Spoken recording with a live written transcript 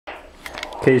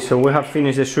Okay, so we have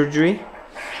finished the surgery,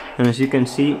 and as you can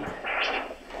see,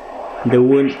 the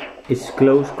wound is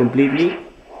closed completely,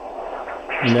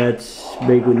 and that's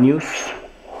very good news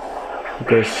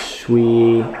because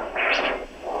we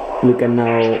can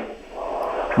now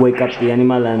wake up the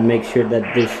animal and make sure that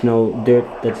there's no dirt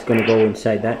that's gonna go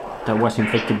inside that was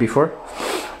infected before.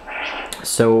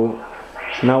 So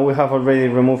now we have already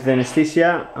removed the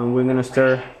anesthesia, and we're gonna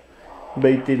start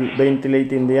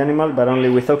ventilating the animal, but only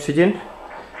with oxygen,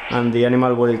 and the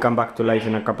animal will come back to life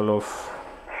in a couple of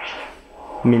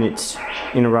minutes,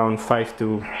 in around 5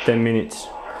 to 10 minutes.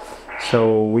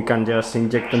 So we can just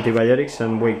inject antibiotics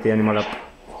and wake the animal up.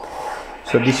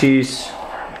 So this is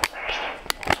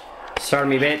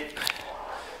Sarmi Vet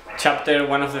chapter,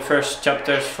 one of the first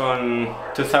chapters from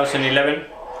 2011.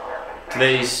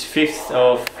 Today is 5th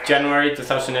of January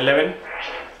 2011,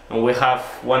 and we have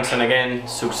once and again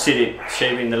succeeded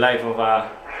saving the life of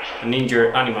an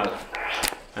injured animal.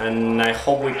 And I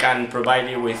hope we can provide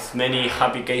you with many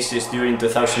happy cases during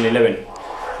 2011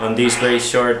 on this very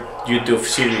short YouTube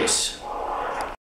series.